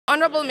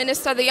Honorable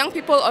Minister, the young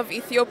people of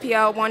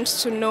Ethiopia want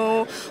to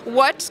know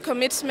what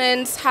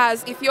commitments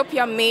has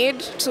Ethiopia made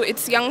to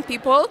its young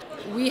people?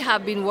 We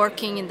have been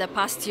working in the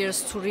past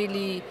years to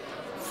really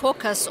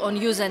focus on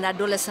youth and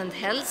adolescent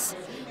health,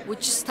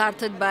 which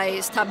started by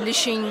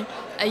establishing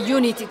a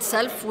unit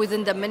itself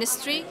within the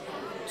ministry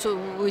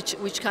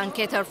which can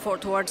cater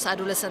towards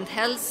adolescent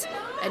health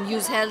and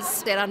youth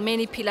health. There are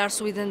many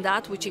pillars within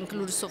that, which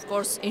includes, of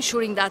course,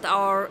 ensuring that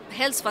our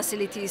health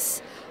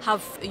facilities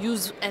have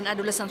youth and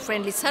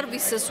adolescent-friendly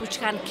services which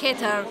can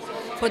cater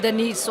for the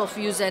needs of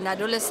youth and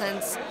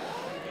adolescents,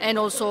 and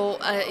also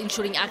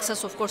ensuring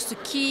access, of course, to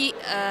key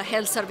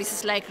health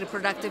services like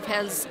reproductive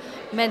health,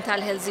 mental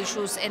health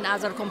issues, and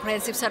other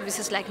comprehensive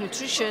services like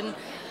nutrition.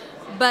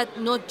 But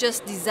not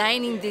just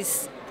designing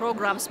these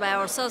programs by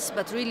ourselves,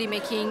 but really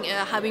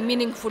having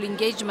meaningful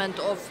engagement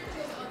of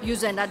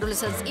youth and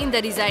adolescents in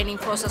the designing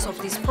process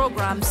of these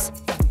programs.